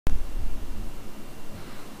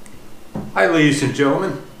Hi ladies and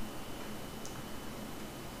gentlemen,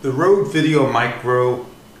 the Rode Video Micro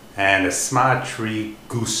and a Smart Tree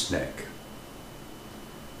gooseneck.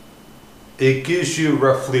 It gives you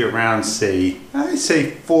roughly around I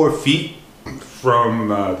say 4 feet from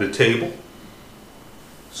the table.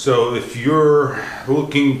 So if you're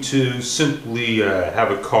looking to simply have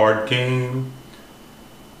a card game,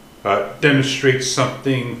 demonstrate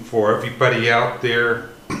something for everybody out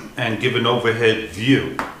there and give an overhead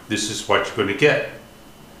view, this is what you're going to get.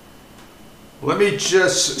 Let me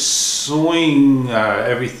just swing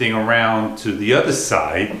everything around to the other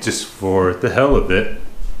side just for the hell of it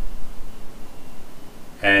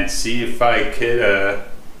and see if I could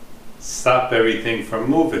stop everything from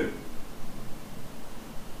moving.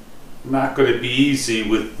 Not going to be easy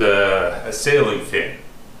with a ceiling fan,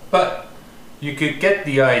 but you could get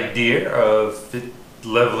the idea of it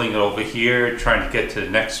leveling over here, trying to get to the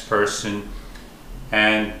next person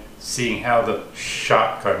and seeing how the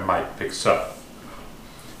shotgun mic picks up.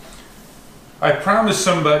 I promised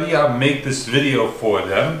somebody I'll make this video for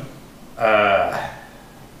them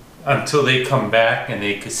until they come back and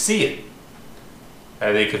they could see it.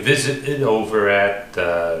 They could visit it over at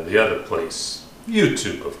the other place,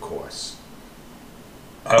 YouTube of course.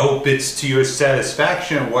 I hope it's to your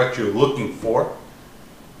satisfaction of what you're looking for,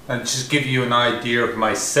 and just give you an idea of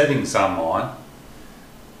my settings I'm on.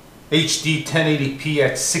 HD 1080p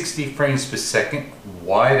at 60 frames per second,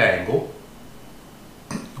 wide angle,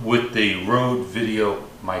 with the Rode Video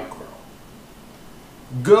Micro.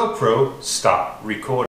 GoPro, stop recording.